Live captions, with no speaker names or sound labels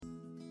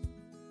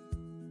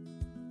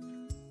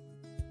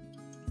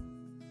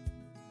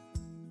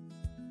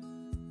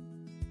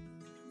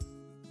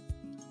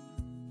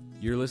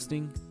You're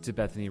listening to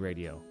Bethany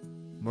Radio.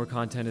 More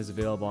content is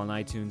available on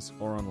iTunes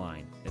or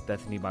online at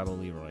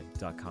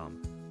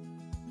BethanyBibleLeroy.com.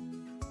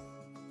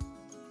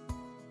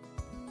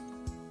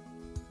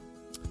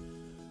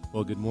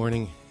 Well, good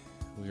morning.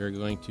 We are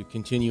going to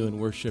continue in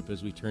worship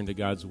as we turn to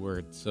God's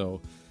Word.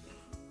 So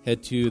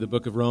head to the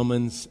book of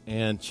Romans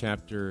and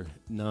chapter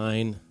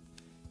 9.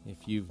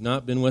 If you've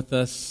not been with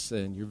us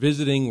and you're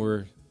visiting,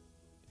 we're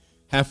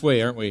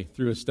halfway, aren't we,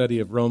 through a study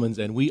of Romans,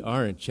 and we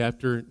are in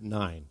chapter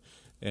 9.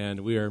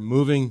 And we are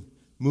moving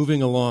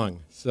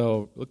along.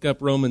 So look up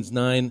Romans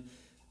 9.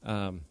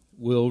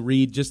 We'll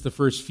read just the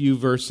first few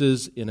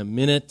verses in a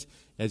minute.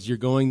 As you're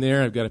going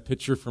there, I've got a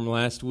picture from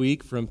last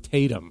week from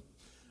Tatum.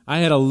 I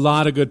had a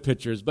lot of good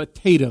pictures, but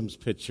Tatum's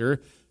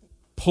picture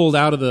pulled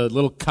out of the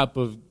little cup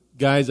of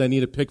guys I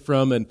need to pick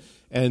from,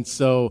 and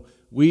so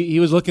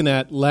he was looking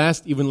at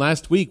last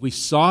week. We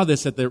saw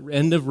this at the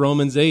end of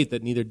Romans 8,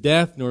 that neither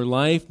death nor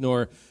life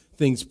nor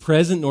things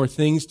present nor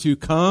things to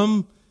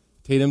come.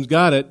 Tatum's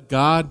got it.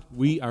 God,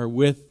 we are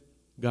with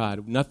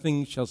God.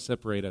 Nothing shall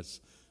separate us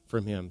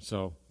from Him.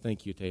 So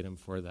thank you, Tatum,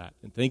 for that.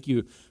 And thank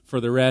you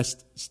for the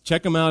rest.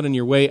 Check them out on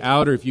your way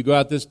out, or if you go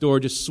out this door,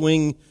 just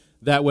swing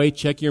that way.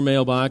 Check your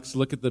mailbox.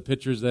 Look at the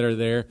pictures that are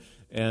there.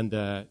 And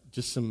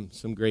just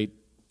some great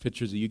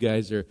pictures that you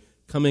guys are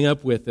coming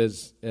up with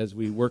as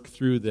we work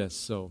through this.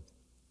 So,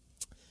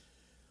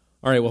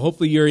 all right, well,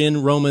 hopefully you're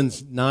in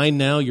Romans 9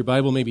 now. Your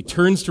Bible maybe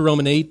turns to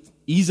Romans 8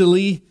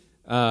 easily.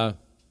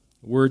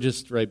 We're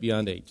just right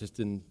beyond 8, just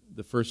in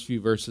the first few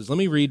verses. Let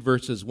me read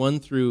verses 1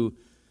 through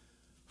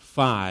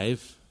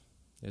 5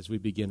 as we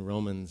begin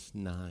Romans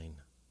 9.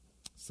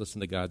 Let's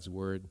listen to God's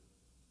Word.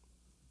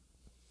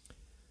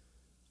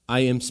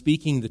 I am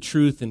speaking the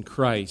truth in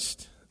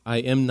Christ. I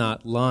am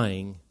not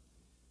lying.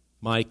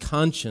 My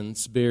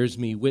conscience bears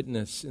me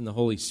witness in the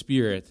Holy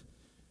Spirit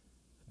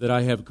that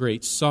I have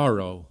great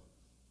sorrow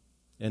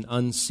and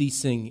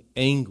unceasing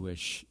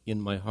anguish in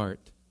my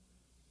heart.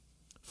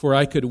 For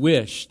I could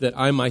wish that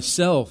I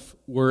myself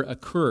were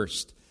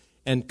accursed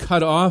and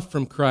cut off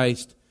from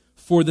Christ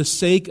for the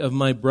sake of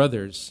my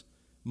brothers,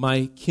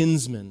 my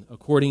kinsmen,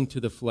 according to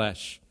the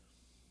flesh.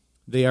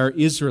 They are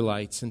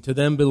Israelites, and to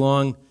them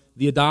belong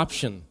the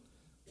adoption,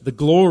 the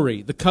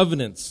glory, the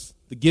covenants,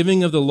 the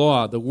giving of the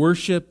law, the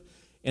worship,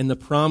 and the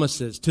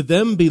promises. To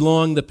them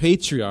belong the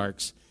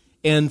patriarchs,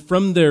 and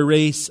from their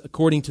race,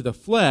 according to the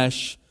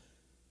flesh,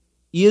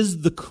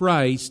 is the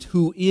Christ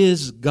who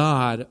is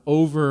God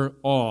over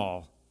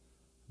all,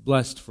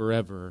 blessed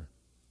forever.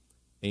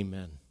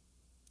 Amen.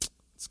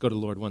 Let's go to the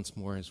Lord once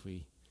more as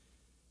we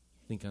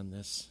think on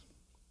this.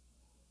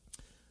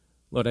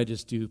 Lord, I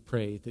just do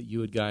pray that you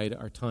would guide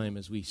our time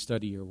as we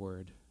study your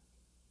word.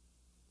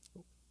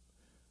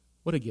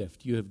 What a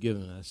gift you have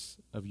given us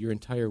of your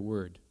entire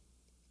word.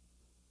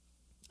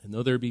 And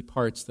though there be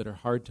parts that are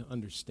hard to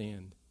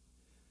understand,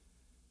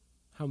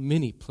 how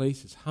many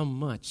places, how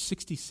much,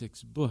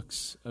 66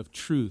 books of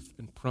truth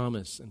and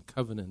promise and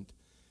covenant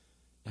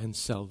and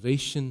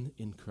salvation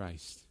in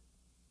Christ.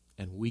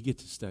 And we get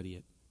to study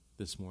it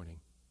this morning.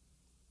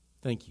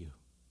 Thank you.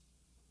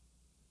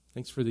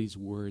 Thanks for these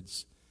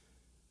words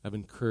of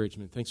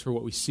encouragement. Thanks for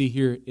what we see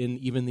here in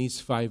even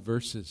these 5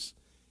 verses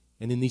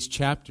and in these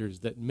chapters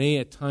that may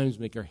at times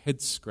make our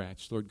heads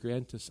scratch. Lord,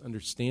 grant us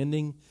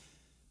understanding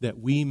that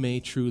we may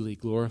truly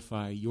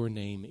glorify your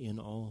name in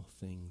all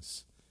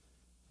things.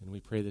 And we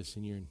pray this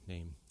in your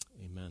name.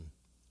 Amen.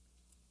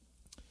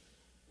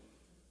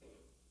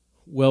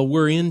 Well,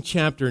 we're in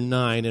chapter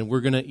 9, and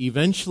we're going to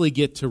eventually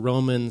get to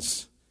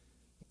Romans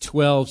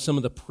 12, some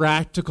of the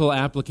practical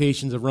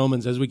applications of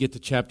Romans as we get to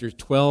chapter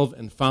 12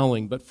 and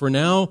following. But for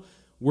now,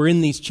 we're in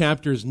these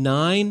chapters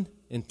 9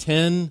 and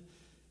 10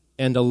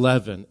 and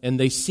 11, and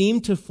they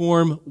seem to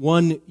form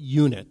one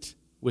unit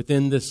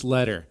within this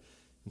letter.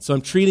 And so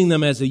I'm treating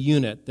them as a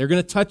unit. They're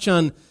going to touch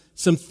on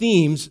some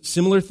themes,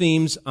 similar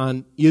themes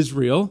on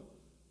Israel.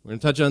 We're going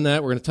to touch on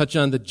that. We're going to touch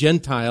on the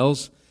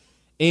Gentiles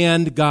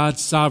and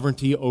God's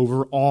sovereignty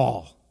over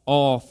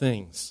all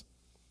things.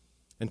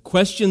 And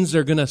questions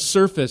are going to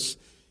surface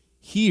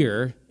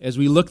here as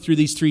we look through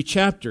these 3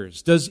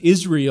 chapters. Does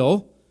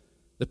Israel,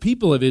 the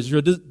people of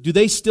Israel, do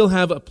they still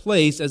have a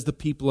place as the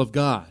people of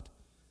God?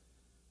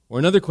 Or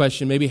another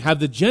question, maybe have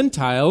the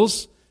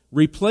Gentiles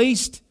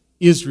replaced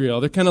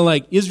Israel? They're kind of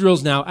like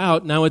Israel's now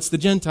out, now it's the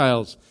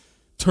Gentiles'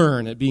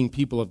 turn at being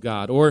people of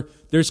God. Or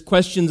there's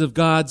questions of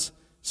God's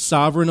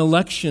sovereign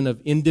election of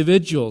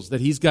individuals,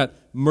 that He's got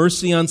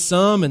mercy on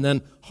some and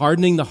then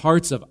hardening the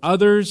hearts of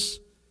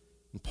others.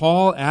 And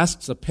Paul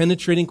asks a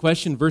penetrating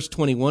question, verse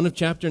 21 of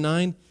chapter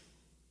 9,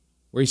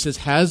 where he says,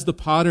 has the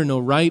potter no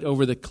right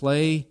over the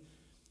clay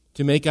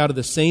to make out of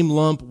the same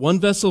lump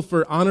one vessel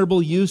for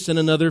honorable use and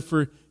another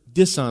for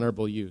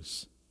dishonorable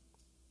use?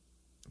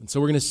 And so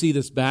we're going to see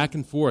this back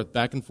and forth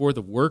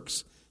of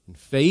works and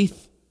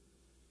faith,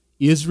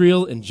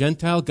 Israel and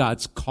Gentile,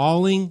 God's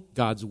calling,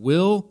 God's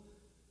will.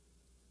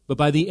 But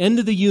by the end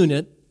of the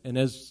unit, and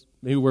as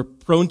maybe we're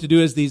prone to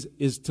do as these,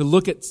 is to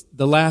look at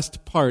the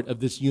last part of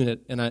this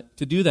unit. And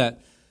to do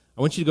that,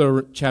 I want you to go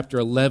to chapter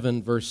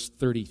 11, verse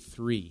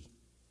 33.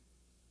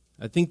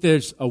 I think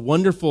there's a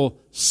wonderful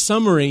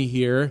summary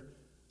here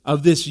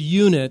of this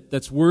unit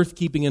that's worth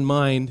keeping in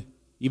mind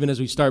even as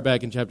we start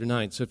back in chapter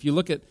 9. So if you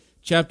look at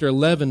chapter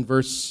 11,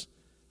 verse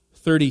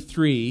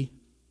 33,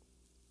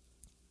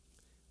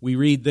 we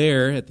read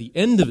there at the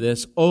end of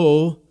this,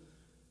 "Oh,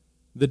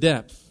 the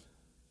depth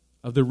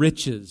of the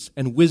riches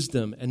and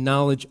wisdom and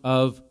knowledge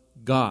of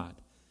God.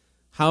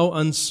 How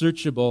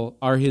unsearchable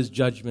are his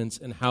judgments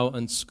and how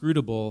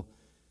inscrutable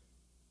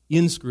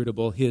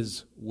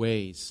his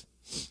ways."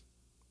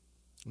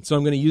 And so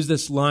I'm going to use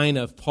this line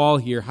of Paul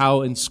here,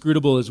 "how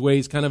inscrutable his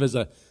ways," kind of as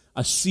a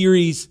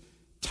series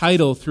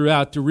title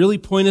throughout to really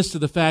point us to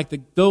the fact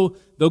that though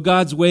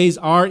God's ways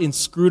are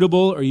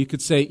inscrutable, or you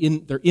could say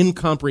they're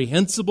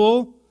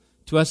incomprehensible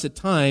to us at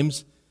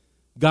times,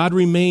 God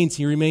remains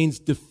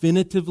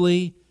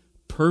definitively,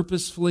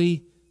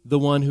 purposefully the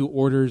one who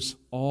orders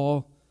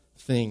all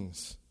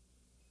things.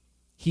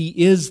 He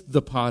is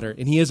the potter,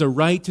 and he has a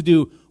right to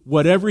do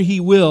whatever he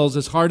wills,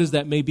 as hard as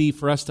that may be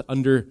for us to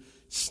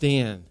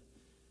understand.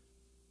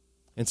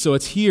 And so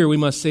it's here we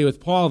must say with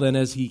Paul then,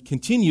 as he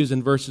continues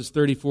in verses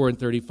 34 and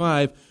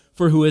 35,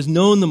 "For who has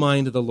known the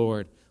mind of the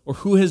Lord, or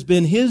who has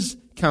been his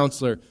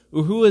counselor,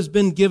 or who has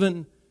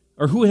given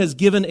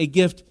a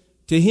gift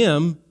to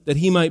him that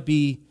he might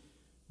be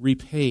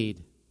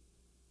repaid?"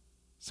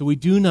 So we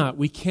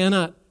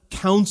cannot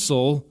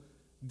counsel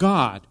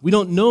God. We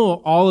don't know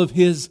all of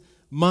his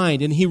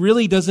mind, and he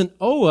really doesn't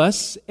owe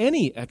us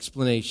any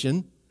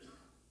explanation.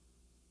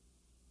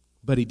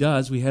 But he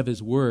does. We have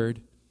his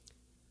word.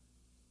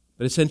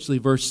 But essentially,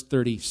 verse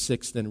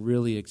 36 then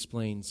really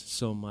explains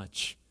so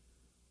much.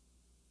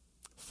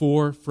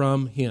 "For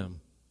from him,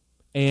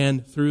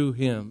 and through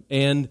him,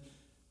 and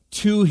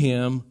to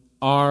him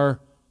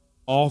are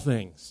all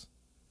things."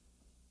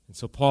 And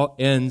so Paul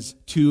ends,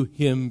 "To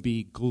him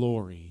be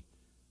glory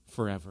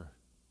forever."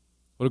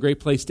 What a great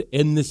place to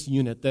end this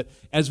unit, that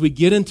as we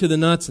get into the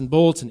nuts and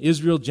bolts, and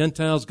Israel,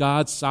 Gentiles,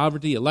 God's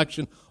sovereignty,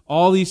 election,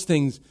 all these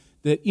things,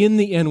 that in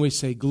the end we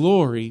say,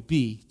 glory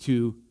be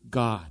to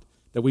God,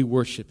 that we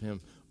worship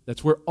him.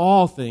 That's where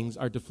all things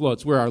are to flow.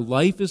 It's where our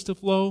life is to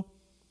flow.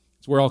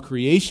 It's where all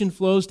creation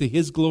flows to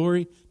his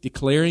glory,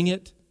 declaring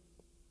it.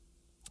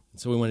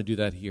 And so we want to do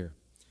that here.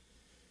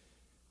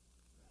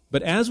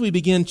 But as we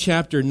begin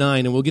chapter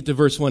 9, and we'll get to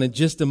verse 1 in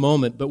just a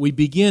moment, but we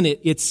begin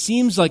it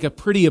seems like a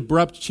pretty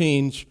abrupt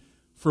change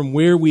from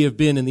where we have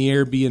been in the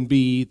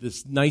Airbnb,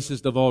 this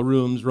nicest of all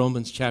rooms,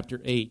 Romans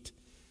chapter 8.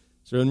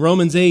 So in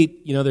Romans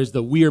 8, there's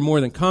the "we are more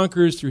than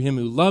conquerors through him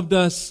who loved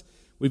us."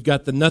 We've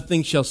got the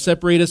 "nothing shall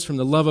separate us from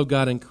the love of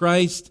God in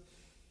Christ."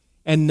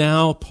 And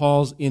now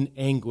Paul's in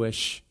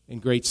anguish and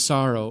great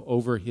sorrow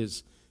over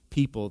his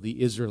people,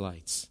 the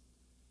Israelites.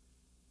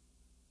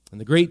 And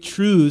the great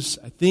truths,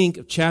 I think,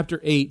 of chapter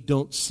 8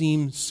 don't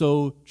seem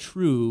so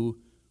true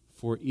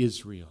for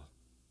Israel.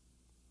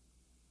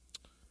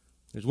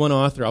 There's one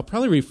author, I'll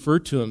probably refer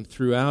to him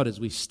throughout as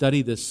we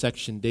study this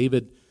section,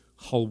 David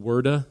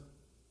Halwerda.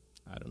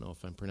 I don't know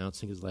if I'm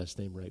pronouncing his last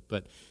name right,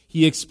 but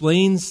he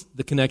explains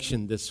the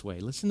connection this way.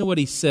 Listen to what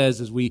he says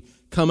as we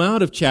come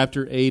out of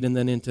chapter 8 and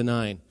then into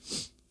 9.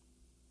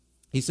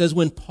 He says,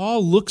 when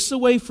Paul looks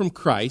away from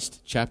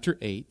Christ, chapter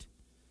 8,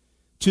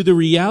 to the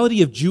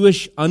reality of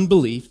Jewish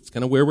unbelief, it's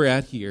kind of where we're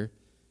at here,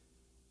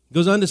 he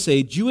goes on to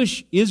say,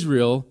 Jewish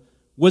Israel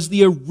was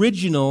the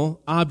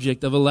original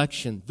object of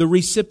election, the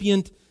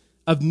recipient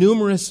of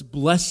numerous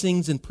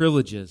blessings and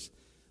privileges.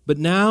 But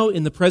now,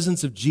 in the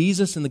presence of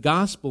Jesus and the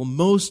gospel,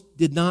 most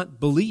did not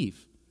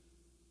believe.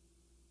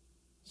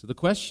 So the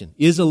question,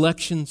 is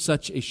election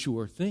such a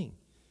sure thing?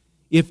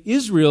 If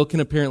Israel can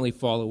apparently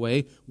fall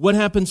away, what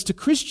happens to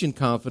Christian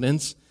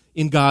confidence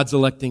in God's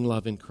electing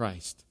love in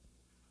Christ?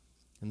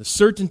 And the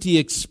certainty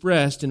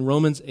expressed in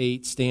Romans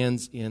 8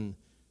 stands in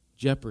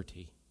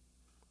jeopardy.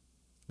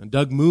 And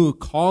Doug Moo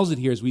calls it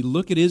here, as we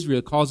look at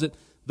Israel, calls it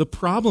the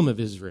problem of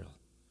Israel,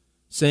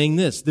 saying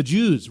this, the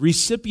Jews,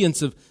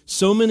 recipients of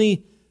so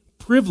many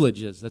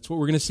privileges, that's what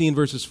we're going to see in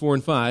verses 4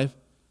 and 5,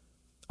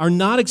 are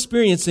not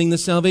experiencing the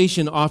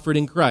salvation offered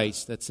in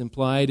Christ. That's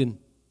implied in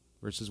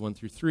verses 1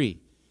 through 3.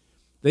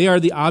 They are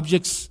the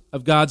objects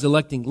of God's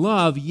electing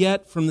love,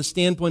 yet from the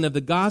standpoint of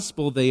the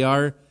gospel, they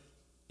are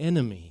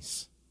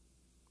enemies.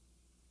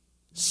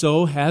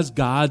 So has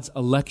God's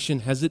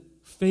election, has it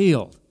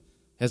failed?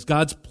 Has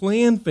God's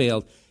plan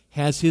failed?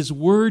 Has his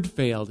word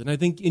failed? And I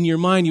think in your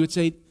mind you would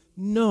say,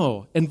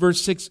 no. And verse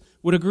 6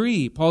 would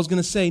agree. Paul's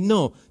going to say,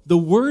 no, the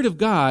word of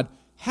God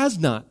has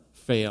not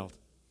failed.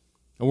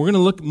 And we're going to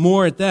look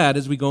more at that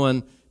as we go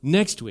on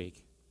next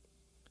week.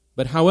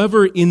 But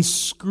however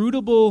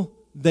inscrutable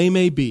they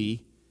may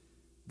be,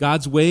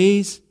 God's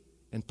ways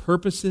and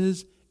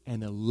purposes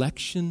and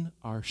election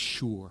are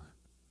sure.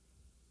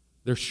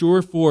 They're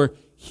sure for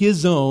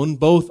his own,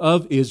 both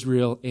of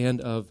Israel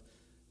and of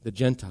the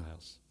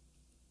Gentiles.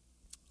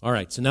 All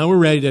right, so now we're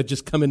ready to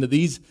just come into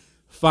these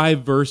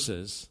 5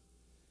 verses,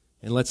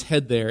 and let's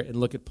head there and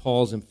look at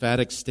Paul's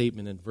emphatic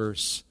statement in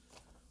verse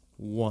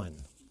 1.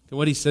 Look at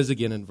what he says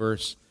again in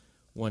verse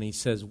 1. He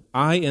says,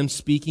 I am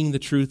speaking the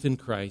truth in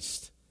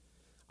Christ.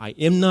 I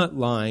am not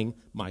lying.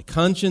 My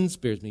conscience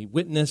bears me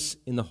witness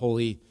in the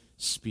Holy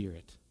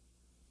Spirit.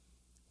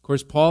 Of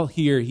course, Paul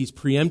here, he's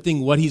preempting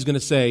what he's going to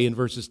say in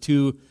verses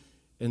 2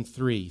 and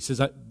 3. He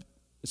says,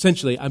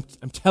 essentially, I'm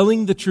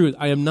telling the truth.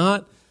 I am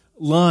not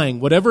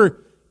lying.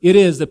 Whatever it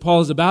is that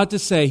Paul is about to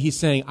say, he's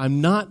saying, I'm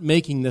not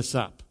making this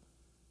up.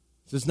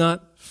 This is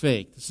not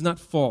fake. This is not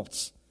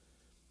false.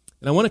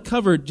 And I want to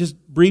cover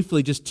just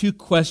briefly just two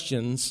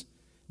questions.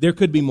 There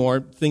could be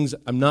more things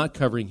I'm not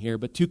covering here,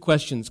 but two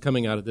questions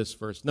coming out of this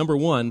verse. Number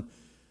one,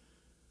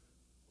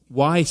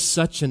 why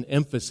such an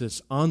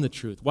emphasis on the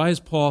truth? Why is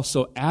Paul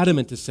so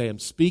adamant to say, I'm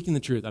speaking the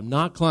truth, I'm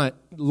not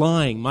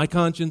lying, my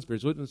conscience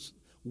bears witness?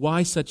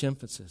 Why such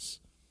emphasis?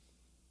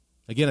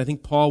 Again, I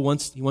think Paul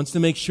wants to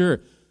make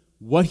sure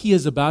what he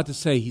is about to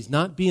say, he's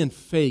not being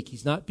fake,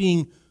 he's not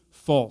being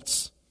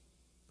false.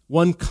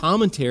 One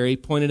commentary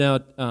pointed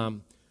out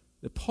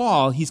that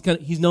Paul,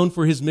 he's known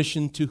for his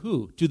mission to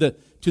who? To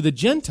the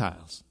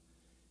Gentiles.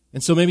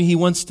 And so maybe he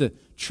wants to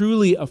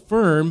truly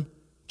affirm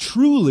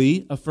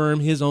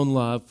his own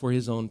love for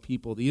his own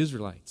people, the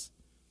Israelites.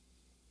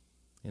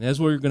 And as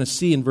we're going to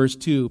see in verse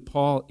 2,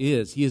 Paul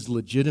is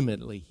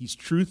legitimately, he's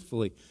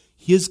truthfully,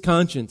 his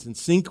conscience in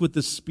sync with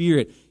the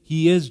Spirit,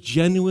 he is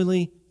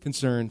genuinely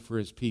concerned for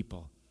his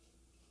people.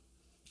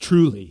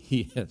 Truly,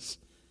 he is.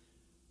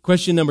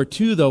 Question number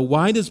 2, though,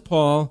 why does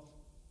Paul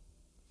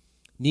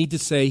need to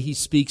say he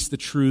speaks the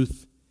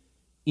truth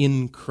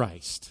in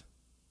Christ?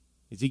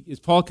 Is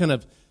Paul kind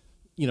of,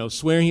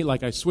 swearing,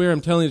 like, I swear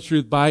I'm telling the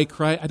truth by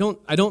Christ?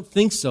 I don't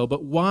think so,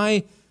 but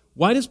why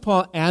does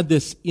Paul add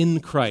this in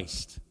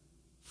Christ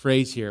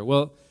phrase here?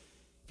 Well,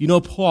 if you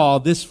know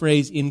Paul, this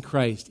phrase in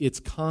Christ, it's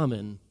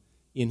common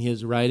in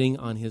his writing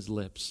on his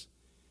lips.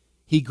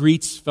 He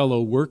greets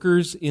fellow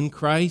workers in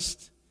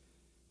Christ.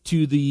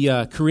 To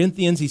the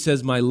Corinthians, he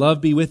says, my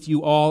love be with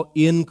you all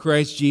in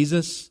Christ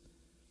Jesus.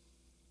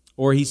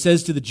 Or he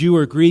says to the Jew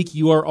or Greek,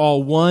 you are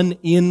all one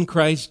in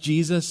Christ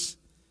Jesus.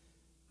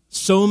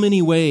 So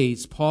many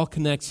ways Paul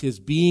connects his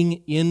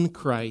being in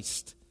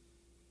Christ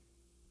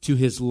to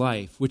his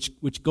life,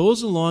 which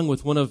goes along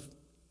with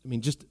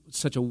just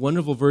such a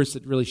wonderful verse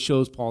that really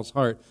shows Paul's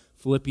heart,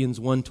 Philippians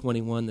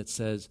 1:21, that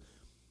says,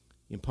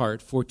 in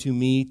part, for to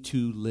me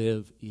to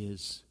live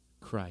is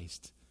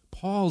Christ.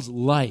 Paul's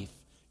life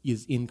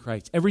is in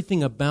Christ.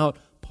 Everything about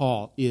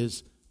Paul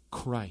is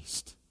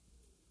Christ.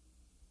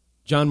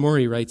 John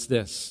Murray writes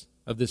this,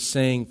 of this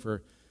saying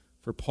for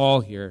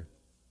Paul here,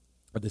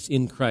 of this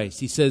in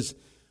Christ. He says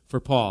for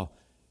Paul,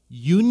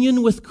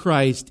 union with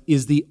Christ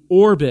is the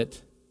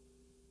orbit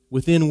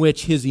within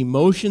which his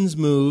emotions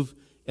move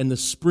and the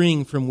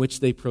spring from which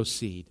they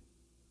proceed.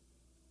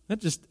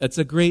 That's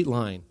a great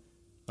line.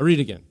 I'll read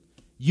it again.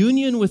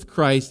 Union with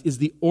Christ is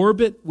the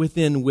orbit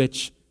within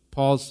which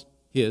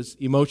his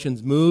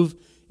emotions move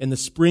and the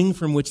spring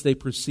from which they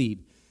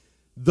proceed.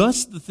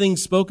 Thus, the thing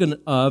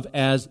spoken of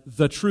as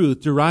the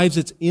truth derives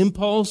its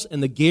impulse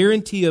and the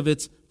guarantee of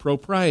its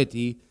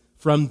propriety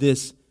from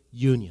this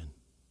union.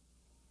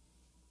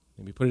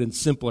 Maybe put it in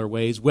simpler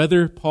ways.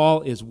 Whether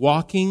Paul is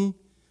walking,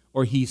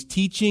 or he's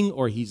teaching,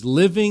 or he's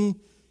living,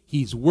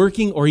 he's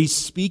working, or he's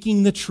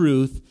speaking the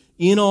truth,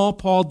 in all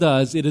Paul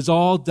does, it is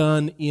all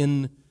done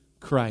in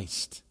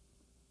Christ.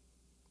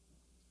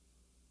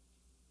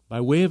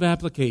 By way of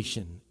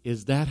application,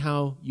 is that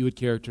how you would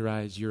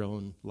characterize your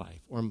own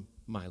life, or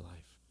my life?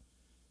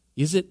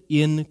 Is it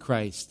in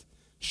Christ?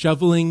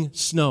 Shoveling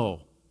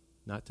snow,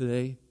 not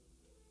today,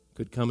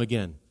 could come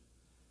again.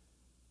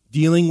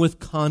 Dealing with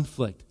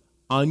conflict,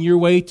 on your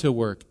way to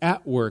work,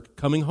 at work,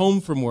 coming home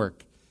from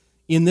work,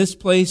 in this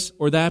place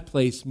or that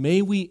place.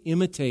 May we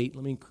imitate,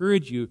 let me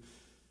encourage you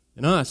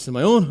and us, in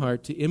my own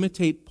heart, to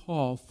imitate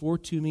Paul, for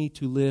to me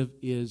to live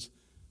is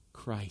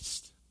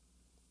Christ.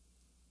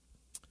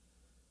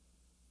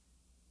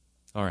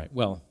 All right,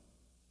 well,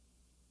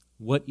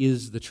 what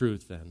is the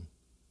truth then?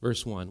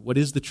 Verse 1. What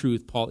is the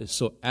truth? Paul is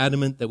so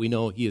adamant that we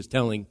know he is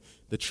telling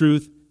the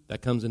truth.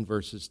 That comes in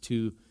verses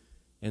 2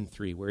 and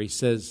 3, where he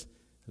says,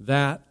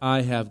 that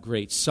I have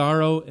great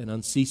sorrow and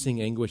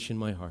unceasing anguish in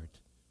my heart.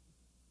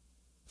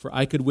 For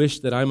I could wish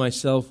that I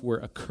myself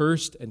were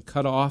accursed and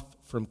cut off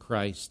from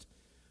Christ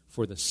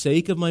for the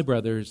sake of my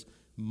brothers,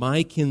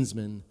 my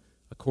kinsmen,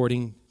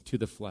 according to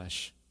the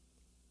flesh.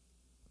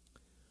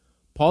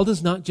 Paul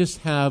does not just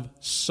have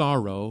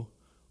sorrow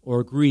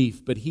or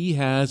grief, but he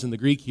has, and the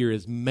Greek here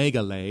is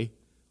megale,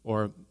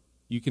 or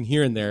you can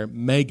hear in there,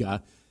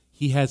 mega.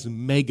 He has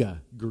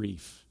mega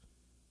grief.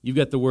 You've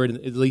got the word,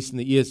 at least in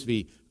the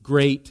ESV,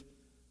 great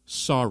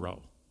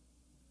sorrow.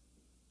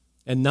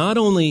 And not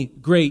only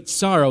great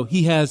sorrow,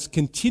 he has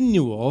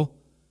continual,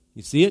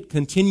 you see it?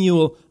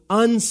 Continual,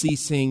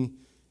 unceasing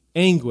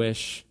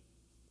anguish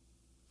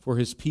for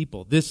his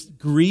people. This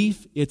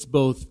grief, it's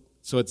both,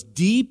 so it's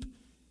deep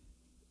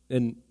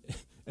and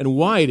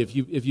wide, if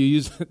you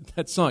use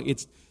that song.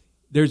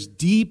 There's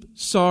deep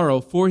sorrow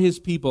for his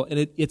people,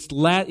 and it's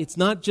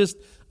not just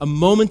a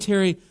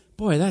momentary,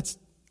 boy, that's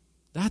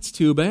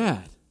too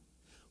bad.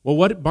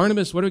 Well,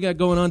 Barnabas, what do we got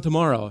going on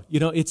tomorrow?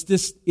 It's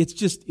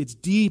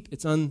deep,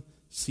 it's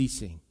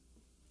unceasing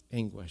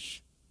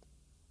anguish.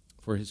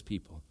 for his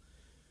people.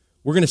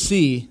 We're going to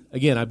see,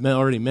 again, I've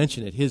already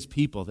mentioned it, his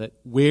people, that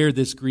where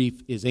this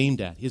grief is aimed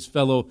at, his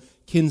fellow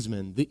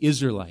kinsmen, the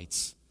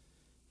Israelites.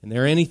 And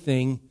they're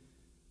anything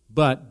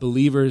but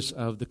believers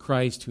of the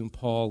Christ whom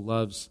Paul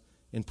loves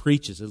and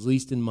preaches, at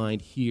least in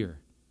mind here.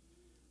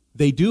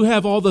 They do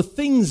have all the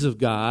things of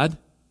God,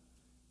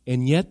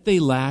 and yet they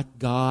lack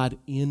God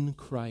in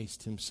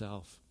Christ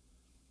himself.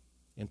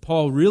 And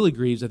Paul really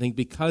grieves, I think,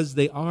 because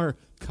they are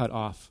cut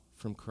off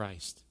from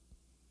Christ.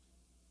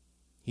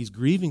 He's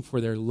grieving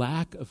for their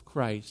lack of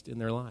Christ in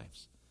their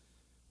lives.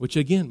 Which,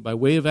 again, by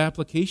way of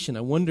application,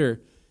 I wonder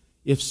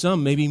if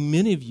some, maybe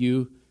many of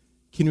you,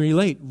 can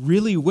relate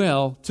really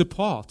well to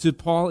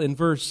Paul in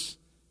verse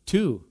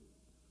 2.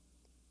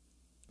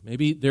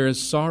 Maybe there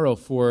is sorrow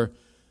for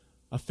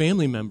a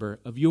family member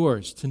of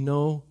yours to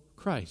know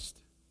Christ.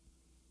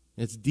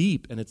 It's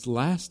deep and it's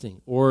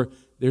lasting. Or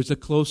there's a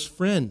close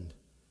friend.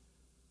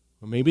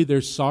 Or maybe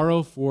there's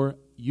sorrow for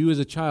you as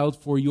a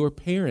child for your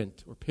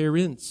parent or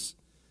parents.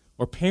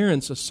 Or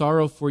parents, a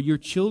sorrow for your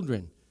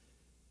children.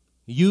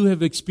 You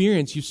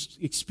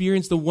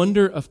experienced the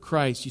wonder of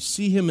Christ. You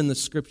see him in the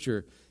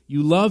Scripture.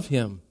 You love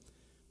him.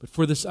 But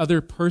for this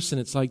other person,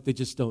 it's like they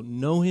just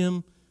don't know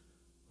him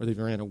or they've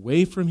ran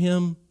away from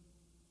him.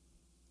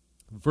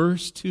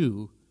 Verse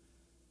 2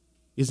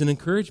 is an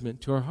encouragement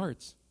to our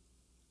hearts,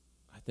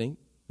 I think.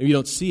 Maybe you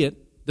don't see it.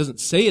 It doesn't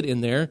say it in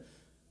there.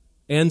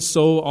 And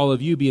so all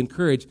of you be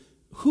encouraged.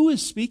 Who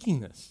is speaking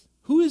this?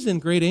 Who is in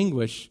great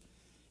anguish?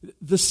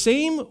 The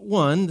same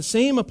one, the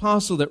same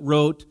apostle that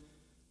wrote,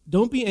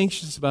 don't be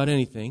anxious about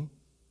anything,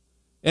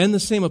 and the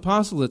same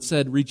apostle that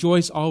said,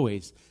 rejoice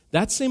always.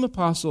 That same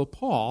apostle,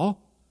 Paul,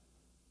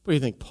 what do you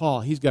think? Paul,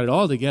 he's got it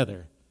all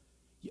together.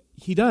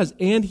 He does,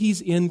 and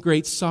he's in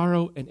great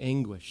sorrow and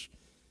anguish.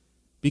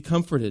 Be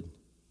comforted.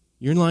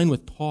 You're in line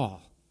with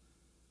Paul,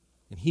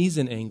 and he's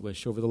in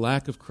anguish over the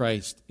lack of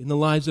Christ in the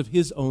lives of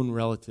his own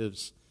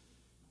relatives,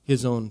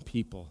 his own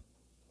people.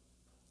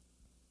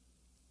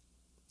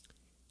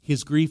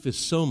 His grief is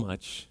so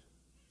much,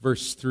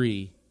 verse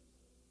 3,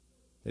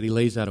 that he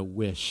lays out a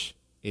wish,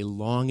 a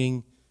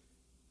longing,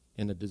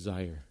 and a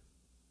desire.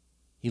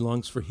 He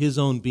longs for his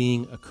own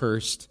being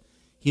accursed,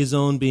 his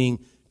own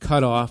being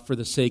cut off for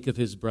the sake of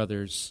his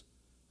brothers,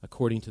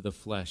 according to the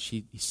flesh.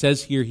 He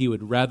says here he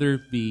would rather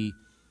be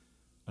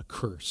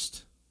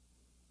accursed.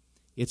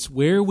 It's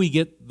where we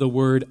get the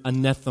word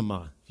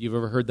anathema. If you've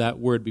ever heard that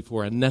word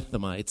before,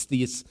 anathema. It's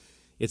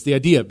the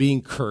idea of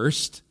being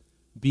cursed,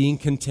 being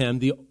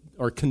condemned.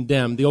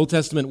 The Old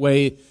Testament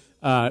way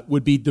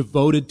would be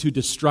devoted to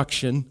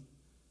destruction.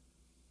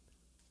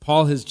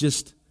 Paul has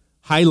just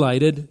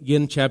highlighted,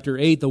 again, chapter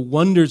 8, the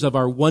wonders of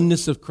our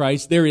oneness of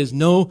Christ. There is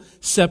no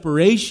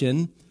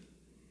separation.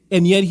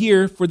 And yet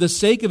here, for the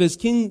sake of his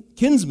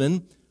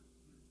kinsmen,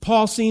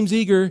 Paul seems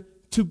eager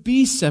to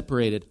be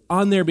separated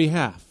on their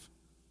behalf.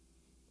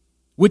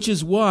 Which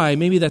is why,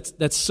 maybe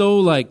that's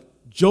so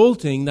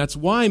jolting, that's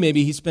why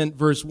maybe he spent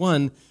verse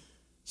 1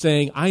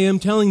 saying, I am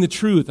telling the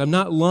truth. I'm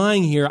not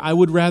lying here. I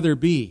would rather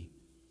be.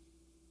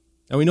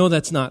 Now we know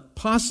that's not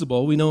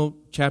possible. We know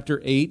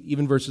chapter 8,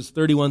 even verses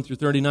 31 through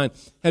 39,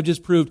 have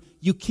just proved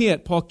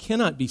Paul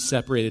cannot be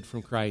separated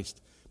from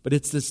Christ. But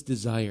it's this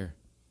desire.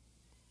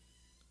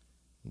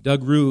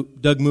 Doug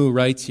Moo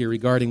writes here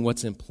regarding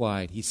what's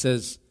implied. He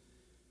says,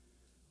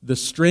 the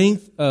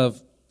strength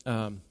of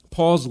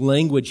Paul's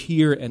language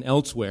here and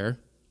elsewhere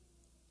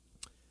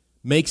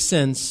makes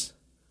sense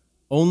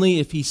only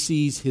if he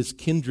sees his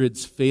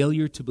kindred's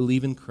failure to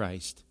believe in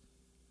Christ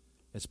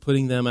as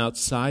putting them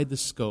outside the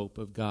scope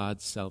of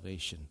God's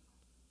salvation.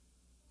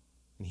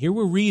 And here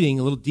we're reading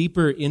a little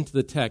deeper into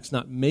the text,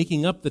 not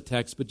making up the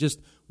text, but just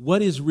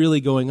what is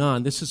really going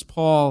on. This is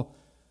Paul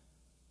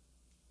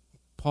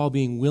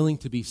being willing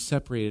to be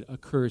separated,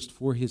 accursed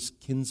for his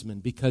kinsmen,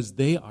 because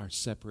they are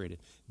separated.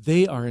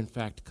 They are, in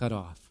fact, cut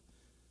off.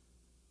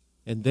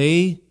 And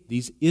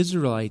these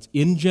Israelites,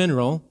 in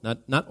general,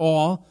 not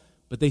all,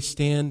 but they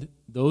stand,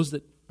 those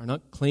that are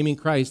not claiming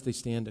Christ, they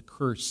stand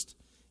accursed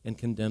and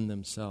condemn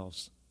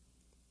themselves.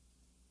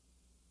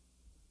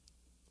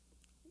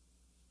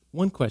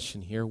 One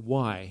question here,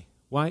 why?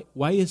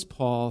 Why is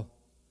Paul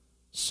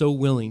so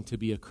willing to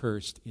be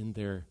accursed in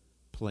their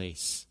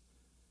place?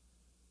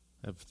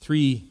 I have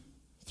three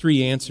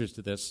answers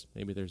to this.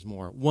 Maybe there's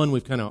more. One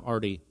we've kind of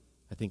already,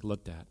 I think,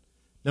 looked at.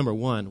 Number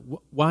one,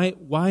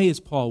 why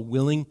is Paul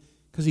willing?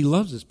 Because he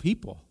loves his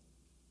people.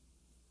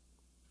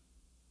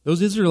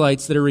 Those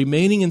Israelites that are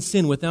remaining in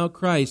sin without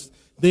Christ,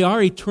 they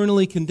are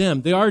eternally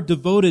condemned. They are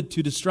devoted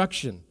to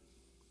destruction.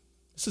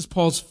 This is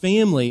Paul's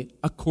family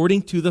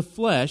according to the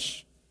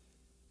flesh,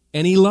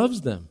 and he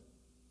loves them.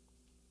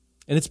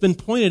 And it's been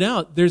pointed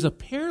out, there's a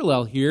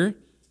parallel here.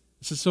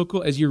 This is so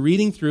cool. As you're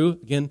reading through,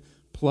 again,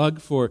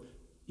 plug for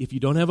if you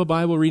don't have a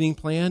Bible reading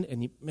plan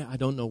and I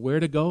don't know where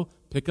to go,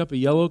 pick up a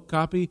yellow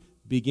copy,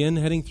 begin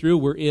heading through.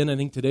 We're in, I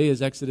think today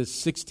is Exodus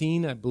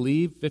 16, I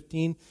believe,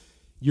 15.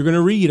 You're going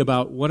to read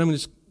about what I'm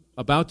just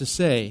about to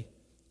say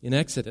in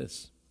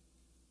Exodus.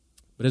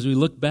 But as we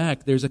look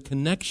back, there's a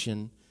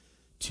connection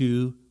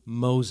to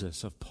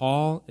Moses, of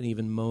Paul and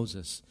even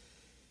Moses.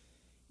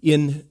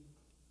 You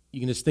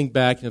can just think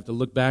back, you have to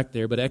look back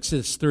there, but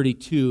Exodus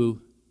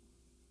 32,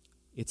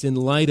 it's in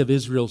light of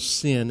Israel's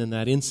sin and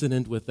that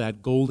incident with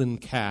that golden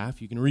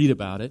calf. You can read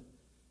about it.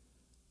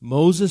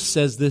 Moses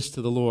says this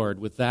to the Lord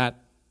with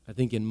that, I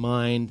think, in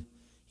mind.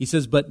 He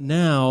says, "But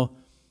now,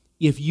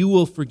 if you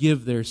will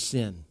forgive their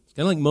sin." It's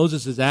kind of like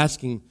Moses is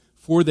asking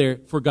for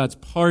God's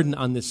pardon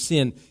on this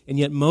sin, and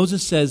yet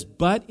Moses says,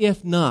 "But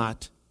if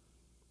not,"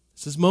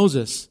 this is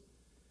Moses,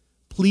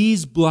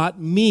 "please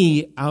blot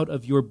me out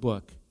of your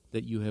book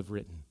that you have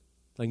written."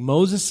 Like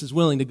Moses is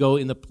willing to go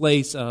in the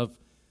place of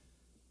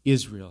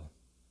Israel.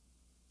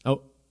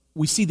 Now,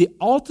 we see the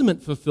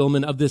ultimate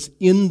fulfillment of this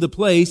in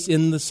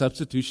the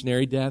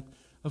substitutionary death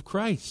of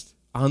Christ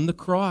on the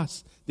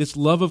cross. This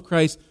love of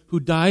Christ who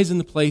dies in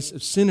the place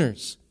of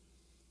sinners.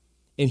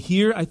 And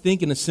here, I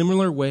think, in a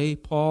similar way,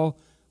 Paul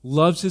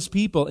loves his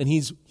people, and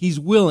he's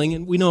willing,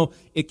 and we know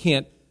it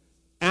can't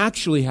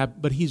actually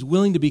happen, but he's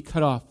willing to be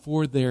cut off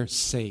for their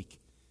sake.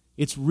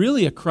 It's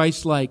really a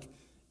Christ-like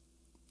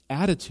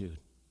attitude.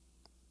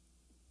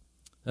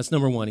 That's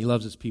number one. He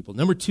loves his people.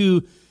 Number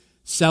two,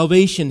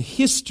 salvation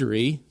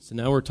history, so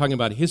now we're talking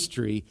about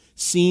history,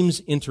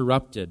 seems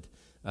interrupted.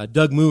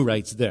 Doug Moo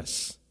writes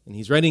this, and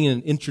he's writing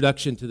an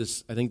introduction to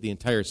this, I think, the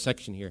entire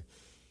section here.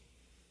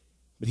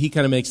 But he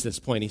kind of makes this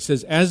point. He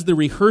says, as the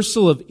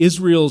rehearsal of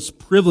Israel's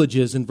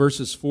privileges in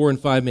verses 4 and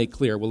 5 make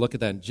clear, we'll look at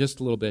that in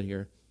just a little bit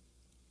here.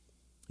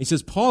 He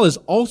says, Paul is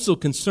also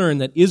concerned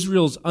that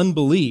Israel's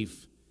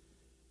unbelief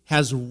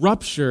has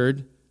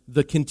ruptured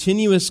the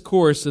continuous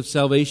course of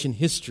salvation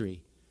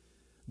history.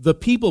 The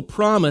people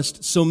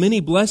promised so many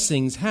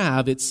blessings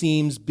have, it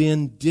seems,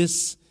 been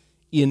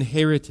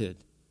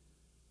disinherited.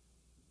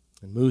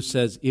 And Moo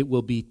says it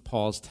will be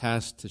Paul's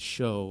task to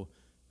show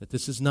that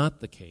this is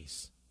not the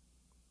case.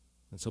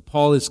 And so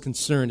Paul is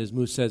concerned, as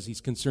Moo says,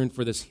 he's concerned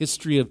for this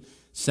history of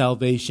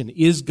salvation.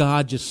 Is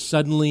God just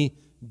suddenly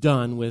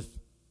done with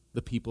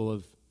the people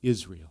of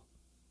Israel?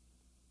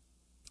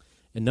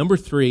 And number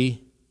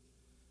three,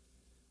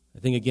 I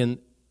think again,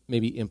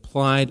 maybe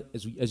implied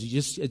as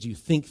you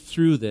think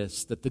through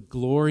this, that the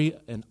glory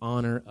and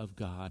honor of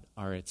God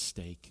are at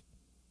stake.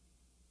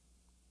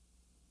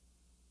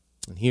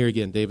 And here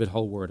again, David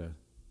Halwarda,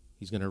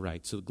 he's going to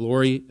write, so the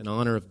glory and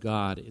honor of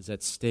God is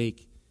at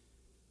stake.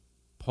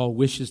 Paul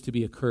wishes to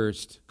be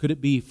accursed. Could it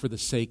be for the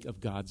sake of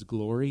God's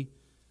glory?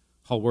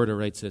 Halwarda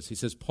writes this. He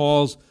says,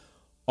 Paul's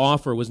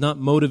offer was not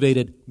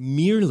motivated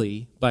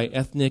merely by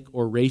ethnic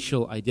or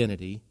racial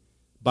identity,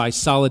 by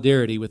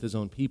solidarity with his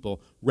own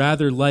people.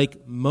 Rather,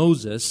 like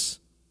Moses,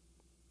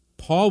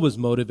 Paul was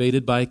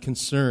motivated by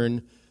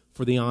concern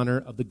for the honor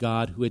of the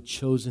God who had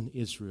chosen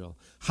Israel.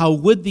 How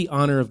would the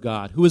honor of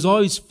God, who is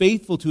always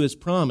faithful to his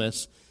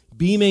promise,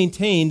 be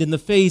maintained in the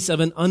face of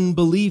an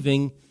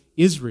unbelieving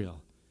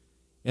Israel?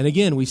 And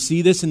again, we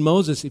see this in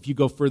Moses. If you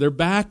go further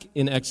back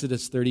in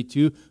Exodus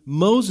 32,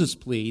 Moses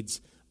pleads,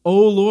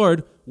 O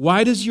Lord,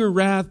 why does your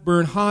wrath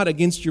burn hot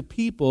against your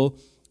people,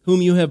 whom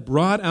you have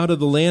brought out of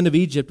the land of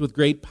Egypt with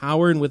great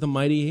power and with a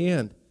mighty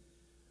hand?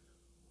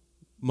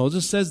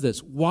 Moses says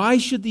this, why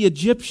should the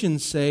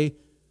Egyptians say,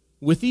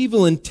 with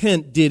evil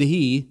intent did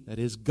he, that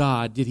is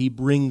God, did he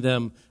bring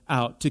them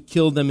out to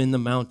kill them in the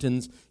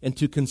mountains and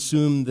to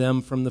consume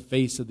them from the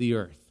face of the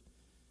earth?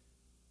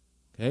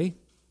 Okay?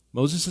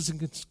 Moses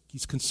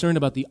he's concerned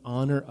about the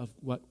honor of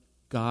what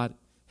God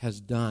has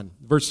done.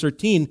 Verse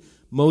 13,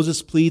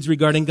 Moses pleads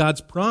regarding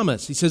God's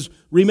promise. He says,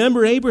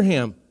 remember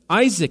Abraham,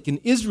 Isaac, and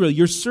Israel,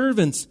 your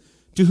servants,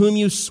 to whom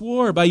you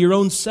swore by your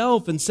own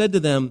self and said to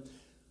them,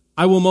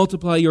 I will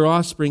multiply your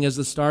offspring as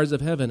the stars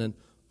of heaven, and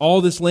all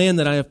this land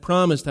that I have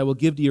promised I will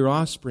give to your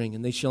offspring,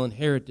 and they shall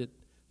inherit it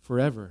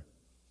forever.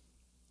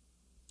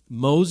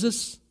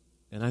 Moses,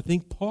 and I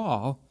think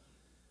Paul,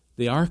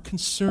 they are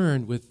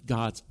concerned with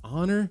God's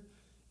honor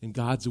and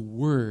God's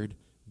word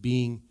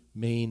being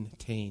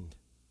maintained.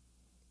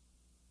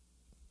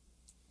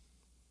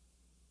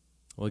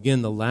 Well,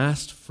 again, the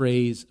last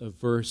phrase of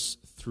verse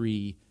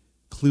 3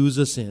 clues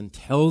us in,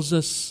 tells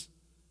us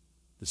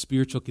the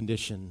spiritual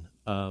condition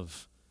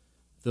of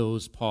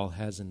those Paul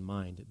has in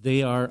mind.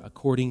 They are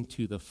according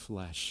to the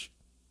flesh.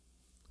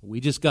 We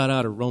just got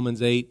out of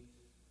Romans 8.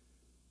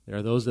 There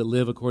are those that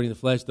live according to the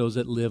flesh, those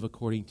that live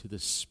according to the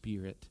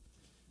Spirit.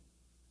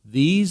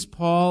 These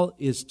Paul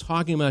is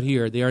talking about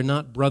here, they are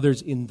not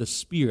brothers in the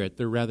Spirit,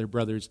 they're rather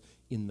brothers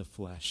in the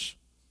flesh.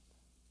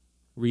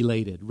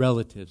 Related,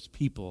 relatives,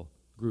 people,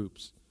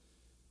 groups.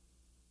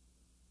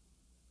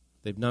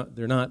 They're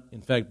not,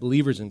 in fact,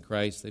 believers in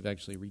Christ. They've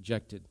actually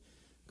rejected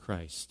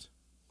Christ.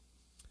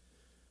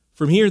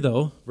 From here,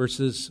 though,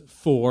 verses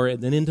 4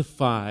 and then into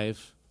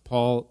 5,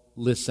 Paul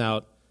lists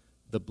out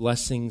the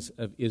blessings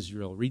of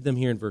Israel. Read them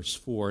here in verse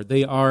 4.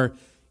 They are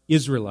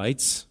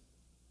Israelites,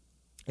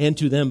 and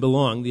to them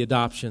belong the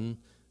adoption,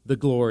 the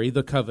glory,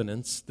 the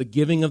covenants, the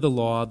giving of the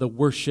law, the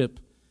worship,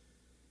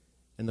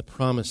 and the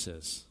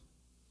promises.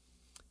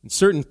 And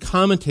certain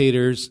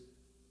commentators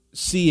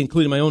see,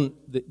 including my own,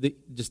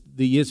 just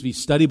the ESV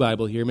study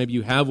Bible here, maybe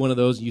you have one of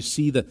those, you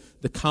see the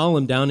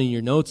column down in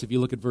your notes if you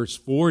look at verse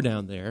 4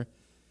 down there.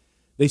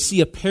 they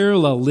see a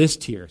parallel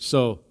list here.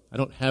 So I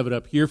don't have it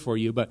up here for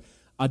you, but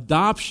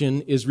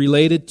adoption is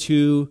related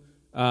to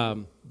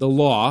the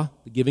law,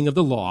 the giving of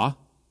the law.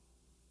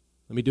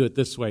 Let me do it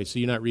this way so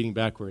you're not reading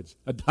backwards.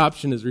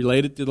 Adoption is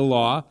related to the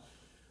law.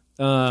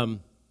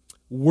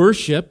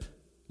 Worship,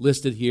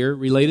 listed here,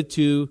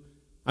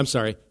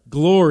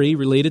 glory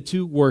related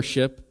to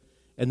worship,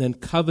 and then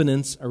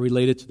covenants are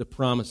related to the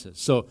promises.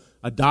 So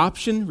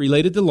adoption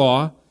related to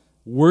law,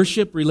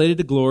 worship related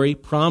to glory,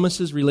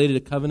 promises related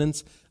to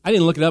covenants. I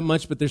didn't look it up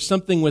much, but there's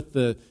something with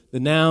the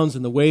nouns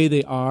and the way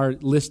they are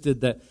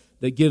listed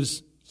that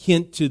gives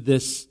hint to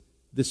this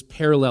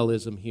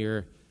parallelism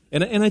here.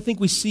 And I think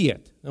we see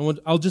it. I'm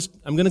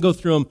going to go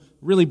through them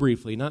really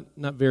briefly, not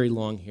very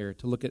long here,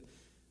 to look at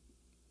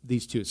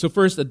these two. So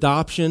first,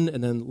 adoption,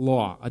 and then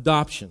law.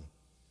 Adoption.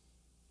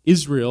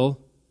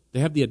 Israel, they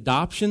have the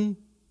adoption.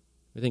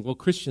 I think, well,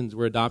 Christians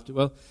were adopted.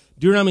 Well,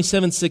 Deuteronomy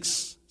 7,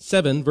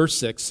 verse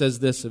 6 says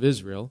this of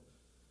Israel: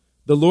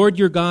 "The Lord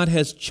your God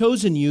has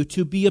chosen you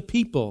to be a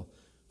people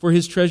for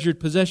his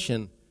treasured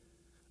possession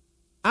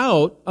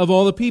out of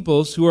all the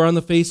peoples who are on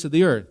the face of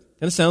the earth."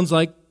 Kind of sounds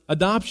like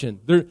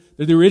adoption. They're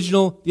the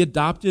original, the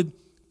adopted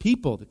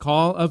people, the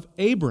call of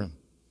Abram.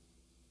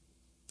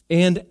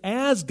 And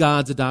as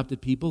God's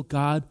adopted people,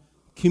 God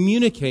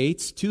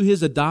communicates to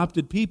his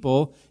adopted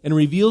people and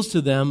reveals to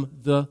them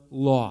the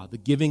law, the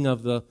giving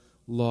of the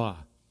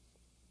law.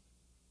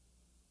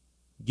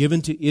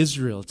 Given to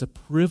Israel, it's a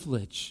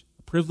privileged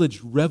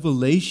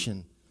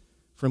revelation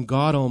from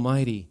God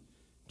Almighty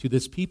to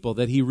this people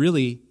that he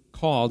really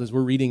called, as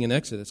we're reading in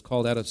Exodus,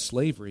 called out of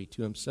slavery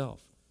to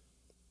himself.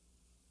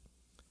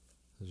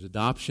 There's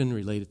adoption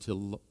related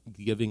to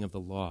the giving of the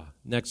law.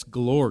 Next,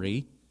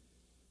 glory.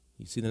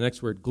 You see the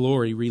next word,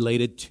 glory,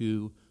 related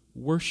to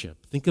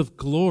worship. Think of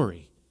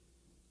glory.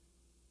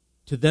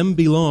 To them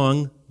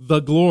belong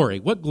the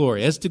glory. What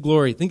glory? As to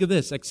glory, think of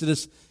this.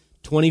 Exodus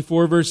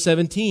 24, verse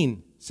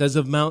 17 says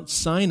of Mount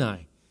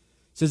Sinai. It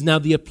says, "Now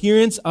the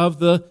appearance of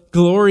the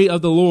glory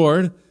of the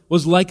Lord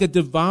was like a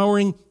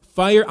devouring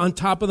fire on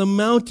top of the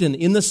mountain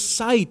in the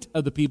sight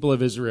of the people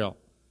of Israel."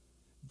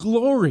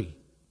 Glory.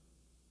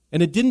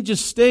 And it didn't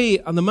just stay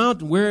on the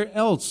mountain. Where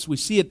else? We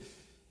see it.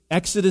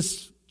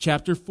 Exodus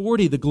chapter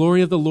 40, the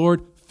glory of the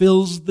Lord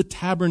fills the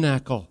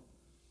tabernacle.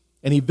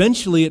 And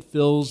eventually it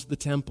fills the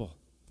temple.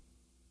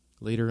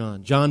 Later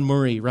on, John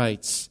Murray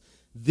writes,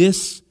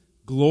 "This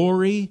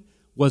glory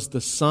was the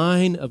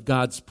sign of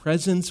God's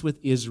presence with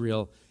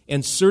Israel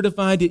and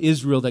certified to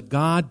Israel that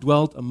God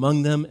dwelt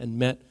among them and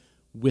met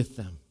with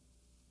them."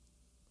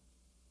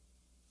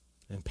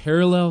 And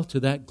parallel to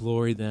that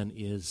glory then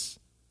is,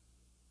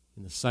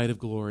 in the sight of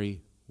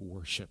glory,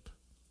 worship.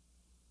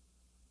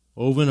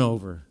 Over and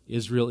over,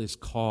 Israel is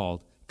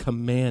called,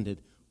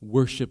 commanded,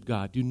 worship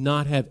God. Do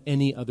not have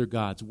any other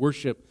gods.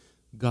 Worship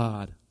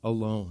God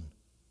alone.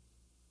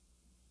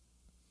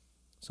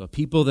 So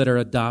people that are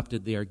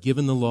adopted, they are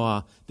given the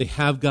law, they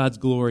have God's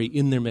glory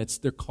in their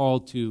midst, they're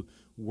called to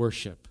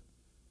worship.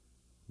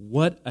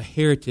 What a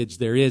heritage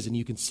there is, and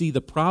you can see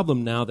the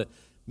problem now that,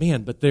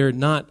 but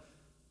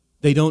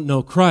they don't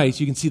know Christ.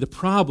 You can see the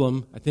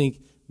problem, I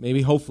think,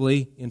 maybe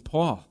hopefully in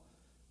Paul.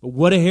 But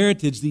what a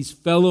heritage these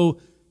fellow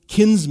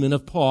kinsmen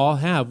of Paul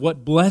have.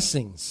 What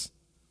blessings.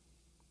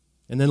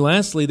 And then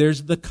lastly,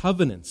 there's the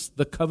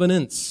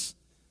covenants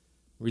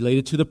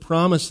related to the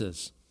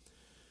promises.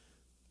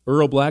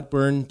 Earl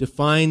Blackburn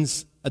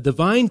defines a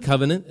divine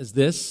covenant as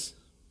this.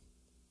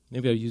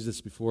 Maybe I've used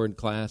this before in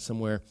class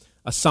somewhere.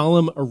 A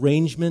solemn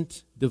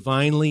arrangement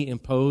divinely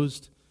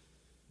imposed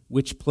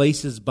which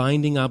places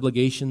binding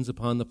obligations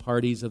upon the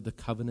parties of the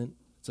covenant.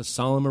 It's a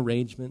solemn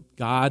arrangement.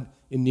 God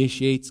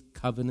initiates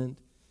covenant.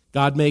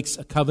 God makes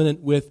a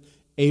covenant with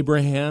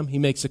Abraham. He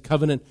makes a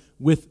covenant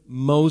with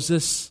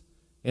Moses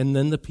and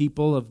then the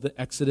people of the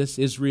Exodus,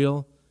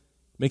 Israel.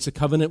 He makes a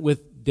covenant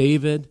with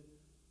David.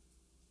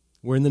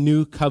 We're in the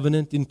new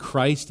covenant in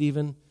Christ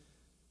even.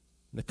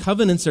 The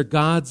covenants are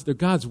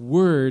God's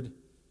word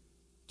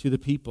to the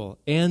people.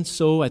 And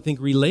so I think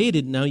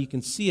related, now you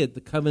can see it,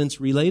 the covenants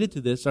related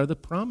to this are the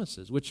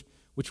promises, which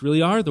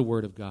really are the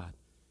word of God.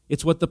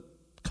 It's what the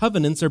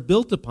covenants are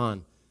built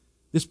upon.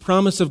 This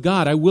promise of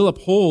God, I will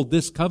uphold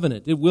this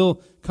covenant. It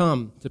will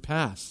come to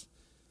pass.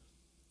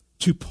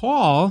 To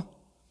Paul,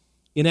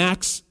 in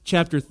Acts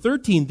chapter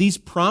 13, these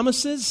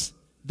promises,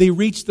 they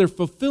reach their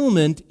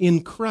fulfillment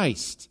in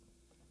Christ.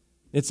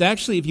 It's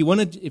actually, if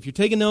you're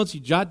taking notes,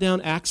 you jot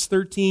down Acts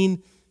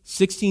 13,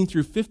 16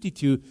 through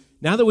 52.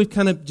 Now that we've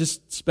kind of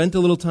just spent a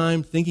little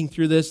time thinking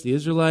through this, the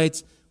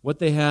Israelites, what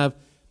they have,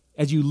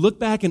 as you look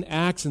back in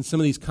Acts and some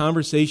of these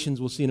conversations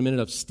we'll see in a minute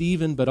of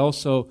Stephen, but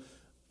also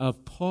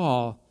of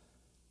Paul,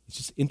 it's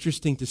just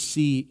interesting to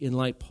see in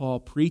light Paul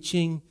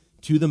preaching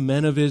to the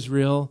men of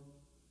Israel,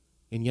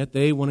 and yet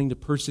they wanting to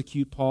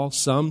persecute Paul.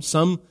 Some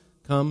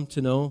come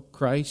to know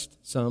Christ,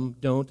 some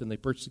don't, and they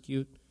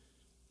persecute,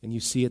 and you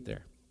see it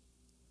there.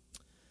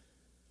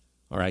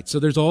 All right, so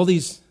there's all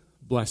these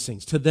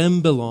blessings. To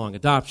them belong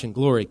adoption,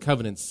 glory,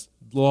 covenants,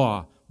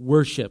 law,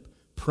 worship,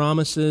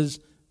 promises.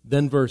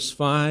 Then verse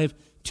 5,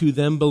 to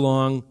them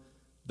belong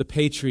the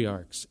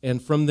patriarchs,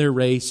 and from their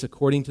race,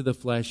 according to the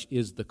flesh,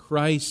 is the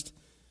Christ,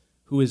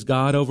 who is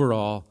God over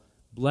all,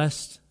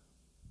 blessed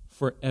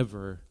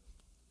forever.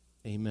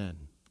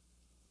 Amen.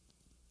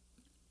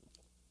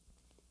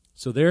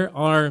 So there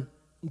are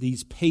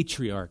these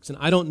patriarchs, and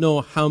I don't know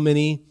how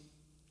many.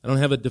 I don't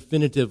have a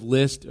definitive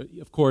list.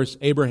 Of course,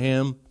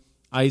 Abraham,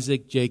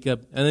 Isaac,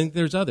 Jacob, and I think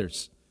there's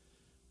others.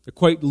 They're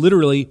quite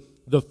literally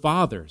the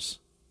fathers.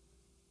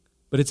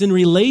 But it's in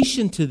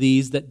relation to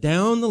these that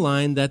down the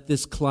line that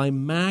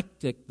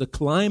the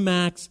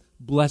climax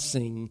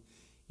blessing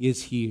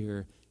is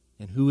here.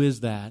 And who is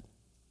that?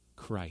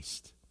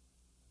 Christ,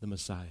 the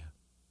Messiah.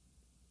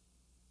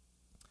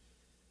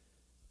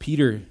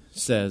 Peter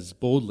says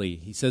boldly,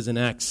 he says in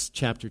Acts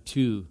chapter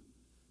 2,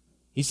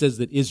 he says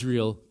that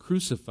Israel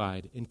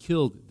crucified and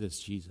killed this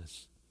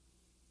Jesus.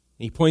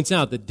 And he points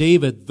out that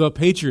David, the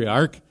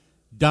patriarch,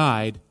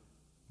 died,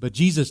 but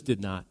Jesus did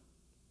not.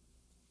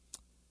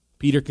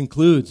 Peter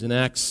concludes in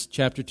Acts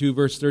chapter 2,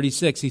 verse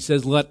 36. He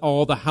says, "Let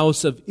all the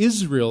house of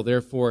Israel,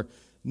 therefore,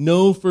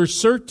 know for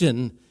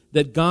certain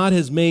that God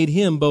has made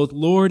him both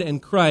Lord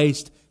and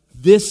Christ,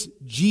 this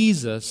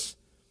Jesus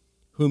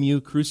whom you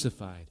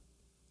crucified."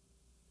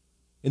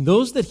 And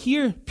those that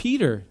hear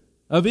Peter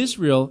of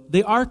Israel,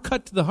 they are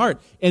cut to the heart,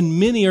 and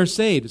many are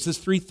saved. It says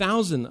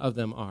 3,000 of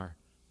them are.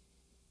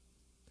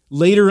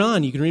 Later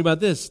on, you can read about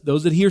this.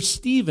 Those that hear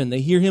Stephen,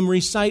 they hear him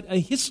recite a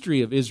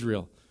history of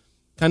Israel.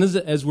 Kind of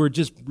as we're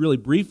just really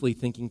briefly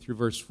thinking through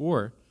verse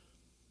 4.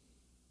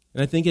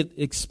 And I think it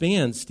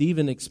expands,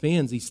 Stephen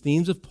expands these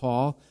themes of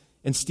Paul.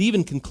 And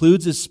Stephen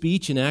concludes his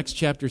speech in Acts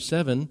chapter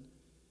 7.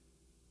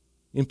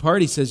 In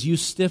part, he says, "You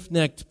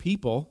stiff-necked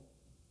people,"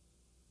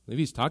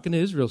 maybe he's talking to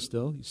Israel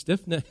still, "You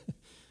stiff-necked,"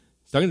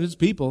 he's talking to his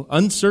people,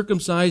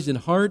 "uncircumcised in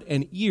heart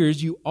and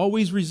ears, you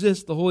always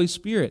resist the Holy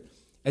Spirit.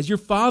 As your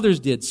fathers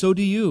did, so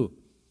do you.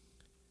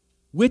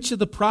 Which of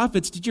the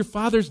prophets did your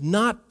fathers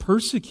not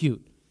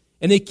persecute?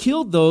 And they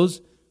killed those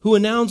who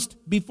announced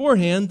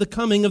beforehand the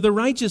coming of the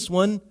righteous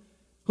one,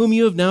 whom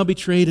you have now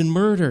betrayed and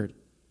murdered.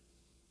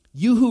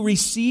 You who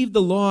received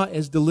the law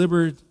as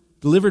delivered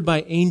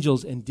by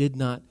angels and did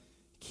not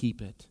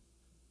keep it."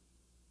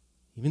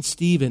 Even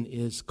Stephen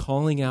is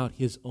calling out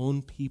his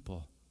own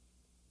people.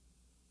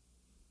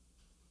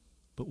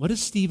 But what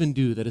does Stephen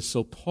do that is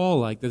so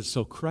Paul-like, that is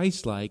so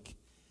Christ-like,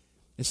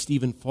 as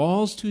Stephen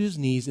falls to his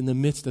knees in the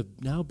midst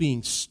of now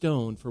being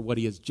stoned for what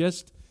he has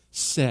just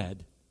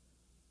said?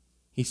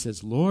 He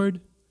says, "Lord,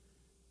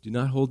 do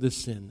not hold this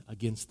sin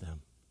against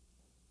them."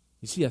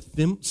 You see a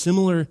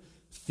similar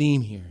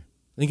theme here.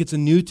 I think it's a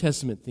New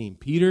Testament theme.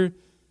 Peter,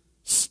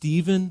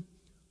 Stephen,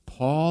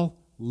 Paul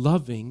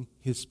loving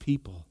his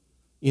people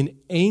in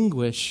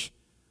anguish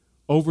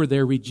over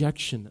their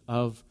rejection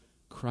of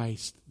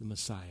Christ the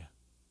Messiah.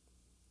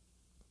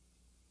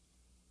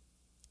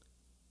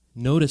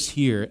 Notice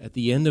here at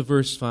the end of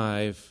verse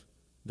 5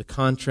 the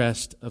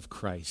contrast of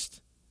Christ.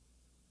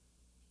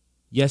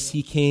 Yes,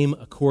 he came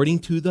according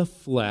to the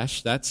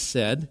flesh, that's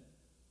said.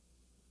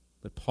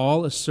 But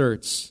Paul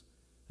asserts,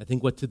 I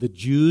think what to the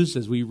Jews,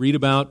 as we read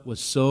about, was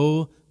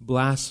so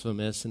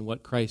blasphemous in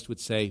what Christ would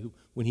say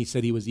when he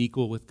said he was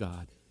equal with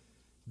God.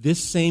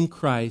 This same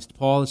Christ,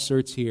 Paul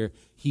asserts here,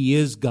 he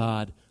is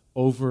God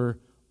over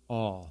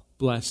all,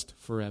 blessed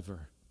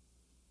forever.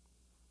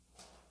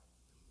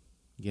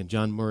 Again,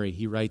 John Murray,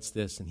 he writes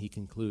this and he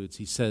concludes.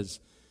 He says,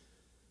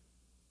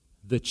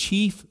 "The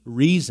chief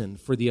reason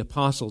for the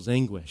apostles'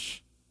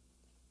 anguish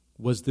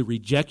was the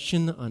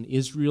rejection on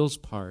Israel's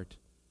part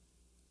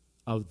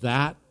of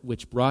that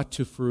which brought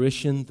to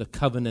fruition the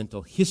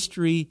covenantal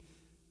history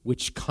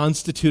which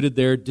constituted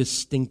their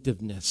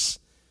distinctiveness.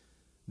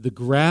 The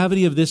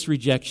gravity of this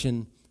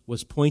rejection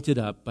was pointed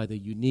up by the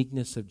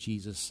uniqueness of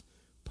Jesus'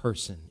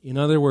 person." In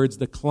other words,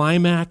 the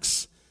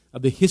climax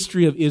of the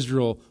history of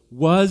Israel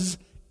was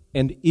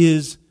and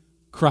is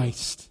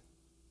Christ.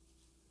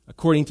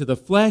 According to the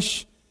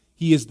flesh,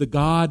 he is the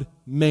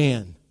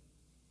God-man.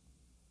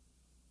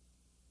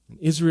 And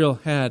Israel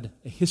had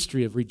a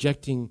history of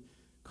rejecting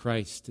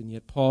Christ, and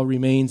yet Paul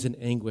remains in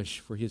anguish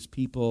for his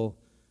people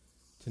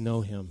to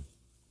know him.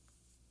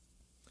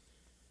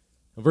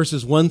 Now,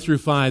 verses 1 through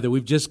 5 that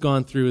we've just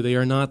gone through, they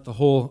are not the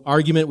whole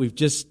argument. We've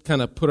just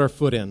kind of put our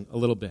foot in a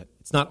little bit.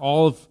 It's not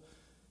all of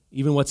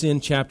even what's in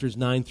chapters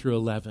 9 through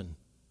 11.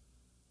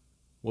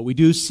 What we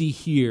do see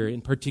here, in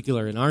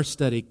particular in our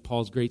study,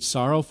 Paul's great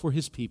sorrow for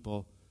his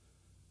people.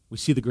 We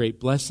see the great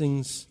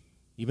blessings,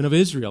 even of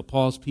Israel,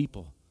 Paul's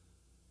people.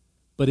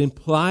 But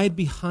implied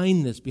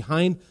behind this,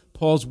 behind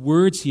Paul's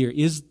words here,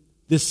 is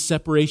this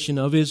separation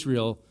of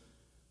Israel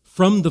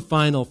from the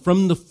final,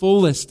 from the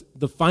fullest,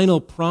 the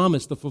final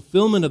promise, the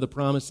fulfillment of the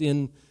promise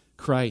in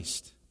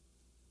Christ.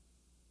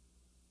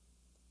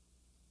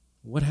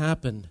 What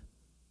happened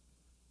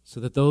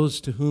so that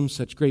those to whom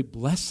such great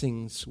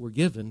blessings were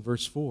given,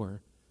 verse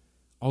 4,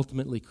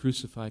 ultimately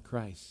crucify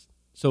Christ?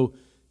 So,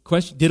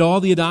 question, did all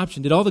the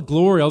adoption, did all the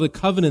glory, all the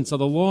covenants, all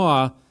the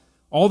law,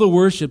 all the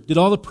worship, did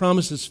all the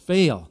promises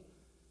fail?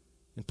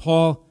 And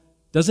Paul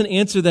doesn't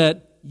answer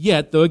that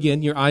yet, though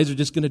again, your eyes are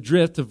just going to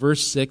drift to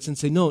verse 6 and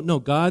say, no,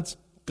 God's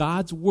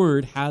God's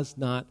word has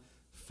not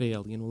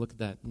failed. We'll look at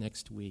that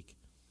next week.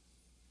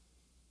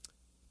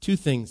 Two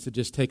things to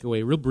just take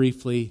away real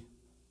briefly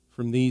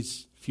from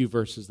these few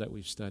verses that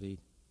we've studied.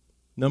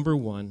 Number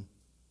one,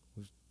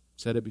 we've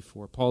said it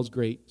before, Paul's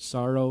great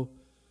sorrow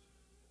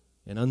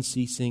and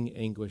unceasing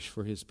anguish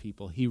for his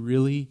people. He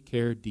really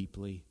cared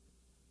deeply,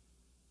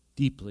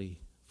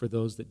 deeply for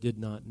those that did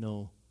not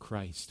know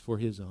Christ for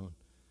his own,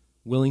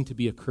 willing to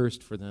be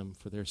accursed for them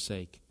for their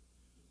sake.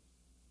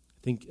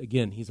 I think,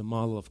 again, he's a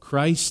model of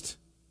Christ.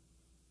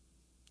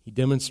 He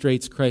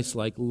demonstrates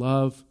Christ-like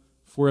love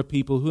for a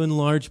people who in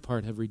large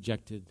part have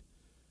rejected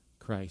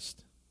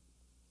Christ.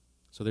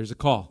 So there's a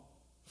call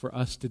for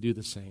us to do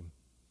the same.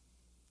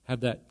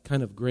 Have that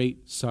kind of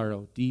great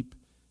sorrow, deep,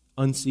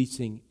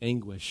 unceasing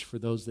anguish for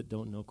those that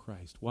don't know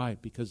Christ. Why?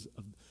 Because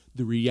of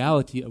the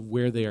reality of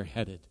where they are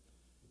headed.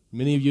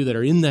 Many of you that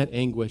are in that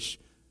anguish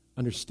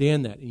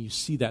understand that, and you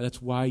see that.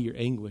 That's why your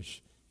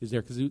anguish is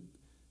there, because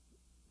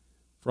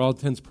for all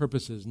intents and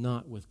purposes,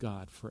 not with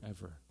God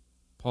forever.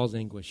 Paul's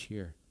anguish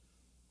here,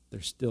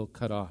 they're still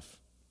cut off.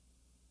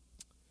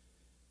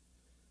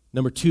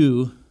 Number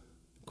two,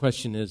 the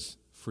question is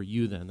for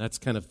you then. That's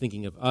kind of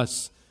thinking of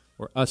us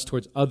or us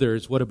towards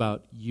others. What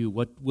about you?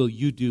 What will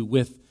you do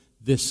with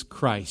this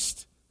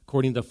Christ?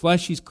 According to the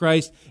flesh, he's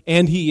Christ,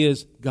 and he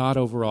is God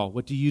over all.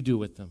 What do you do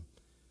with them?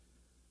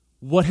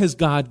 What has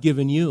God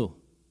given you?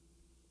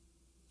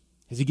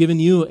 Has he given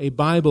you a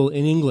Bible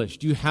in English?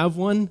 Do you have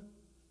one?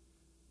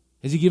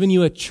 Has he given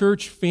you a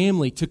church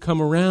family to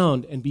come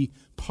around and be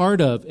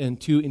part of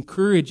and to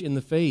encourage in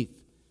the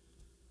faith?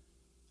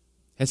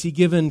 Has he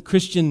given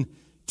Christian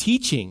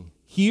teaching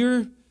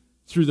here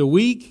through the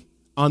week,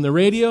 on the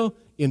radio,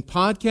 in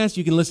podcasts?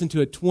 You can listen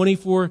to it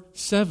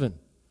 24/7.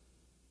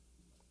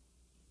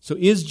 So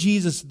is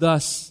Jesus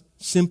thus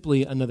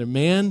simply another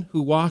man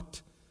who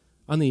walked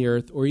on the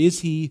earth, or is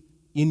he,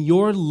 in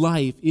your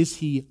life, is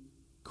he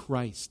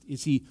Christ?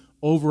 Is he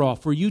overall?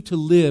 For you to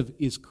live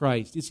is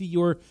Christ. Is he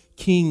your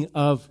King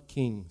of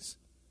Kings?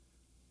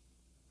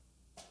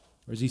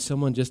 Or is he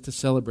someone just to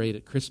celebrate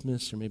at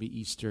Christmas or maybe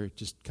Easter,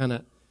 just kind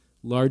of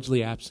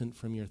largely absent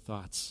from your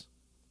thoughts?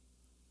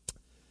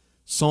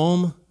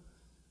 Psalm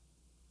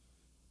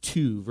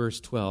 2, verse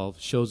 12,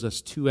 shows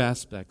us two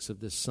aspects of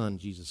this Son,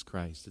 Jesus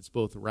Christ. It's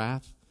both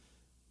wrath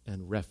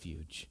and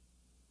refuge.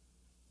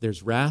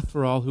 There's wrath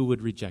for all who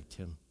would reject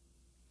him.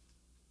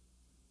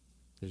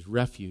 There's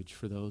refuge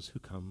for those who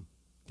come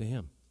to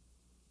him.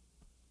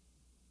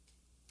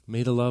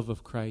 May the love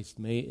of Christ,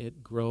 may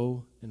it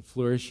grow and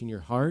flourish in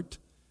your heart,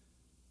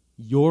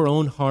 your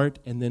own heart,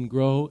 and then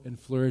grow and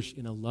flourish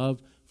in a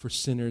love for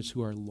sinners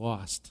who are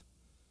lost.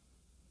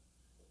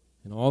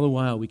 And all the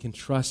while we can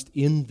trust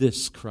in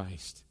this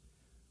Christ,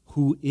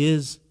 who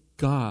is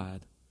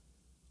God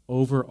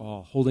over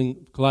all.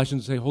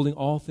 Colossians say, holding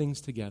all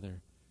things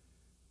together,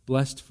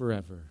 blessed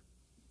forever.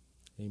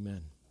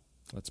 Amen.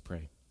 Let's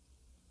pray.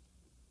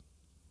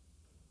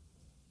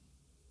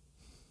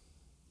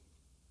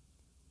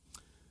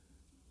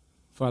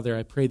 Father,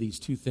 I pray these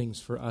two things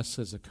for us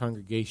as a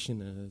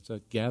congregation and as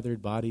a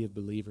gathered body of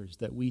believers,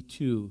 that we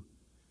too,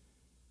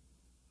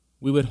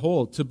 we would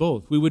hold to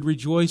both. We would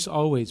rejoice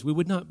always. We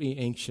would not be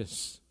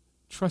anxious,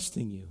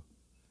 trusting you.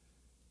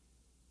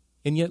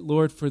 And yet,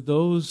 Lord, for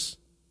those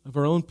of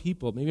our own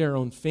people, maybe our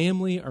own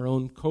family, our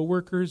own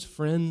coworkers,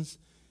 friends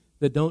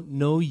that don't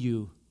know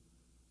you,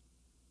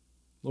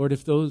 Lord,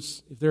 if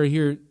there are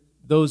here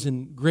those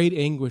in great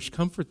anguish,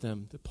 comfort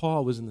them. That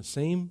Paul was in the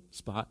same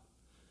spot.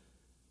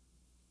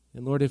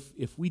 And Lord,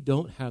 if we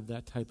don't have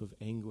that type of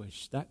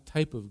anguish, that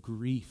type of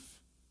grief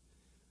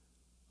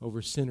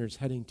over sinners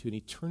heading to an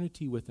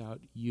eternity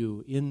without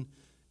you in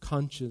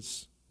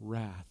conscious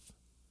wrath,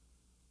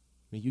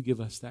 may you give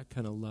us that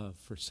kind of love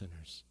for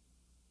sinners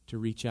to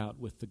reach out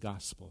with the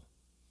gospel.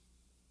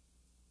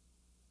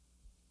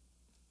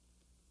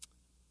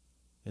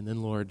 And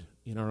then, Lord,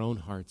 in our own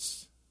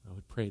hearts, I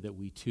would pray that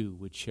we too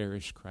would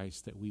cherish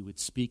Christ, that we would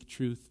speak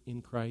truth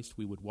in Christ,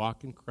 we would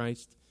walk in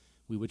Christ,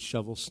 we would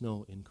shovel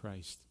snow in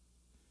Christ.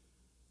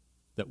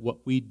 That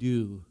what we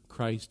do,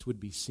 Christ would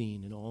be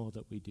seen in all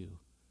that we do,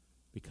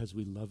 because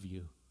we love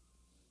you.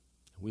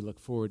 And we look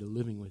forward to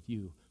living with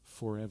you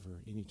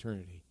forever in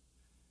eternity.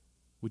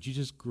 Would you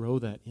just grow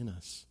that in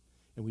us?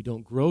 And we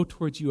don't grow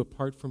towards you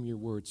apart from your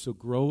word. So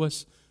grow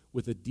us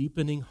with a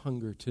deepening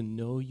hunger to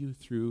know you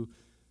through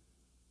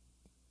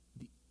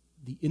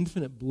the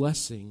infinite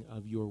blessing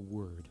of your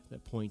word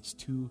that points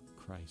to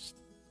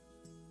Christ.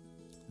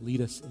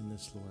 Lead us in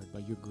this, Lord, by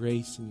your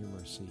grace and your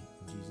mercy.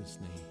 In Jesus'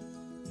 name,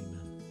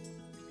 amen.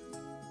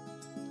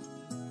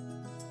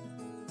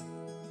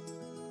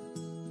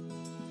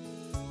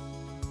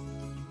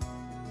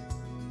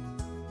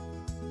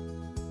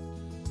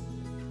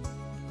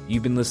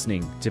 You've been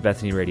listening to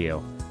Bethany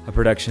Radio, a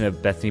production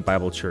of Bethany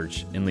Bible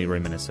Church in Leroy,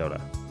 Minnesota.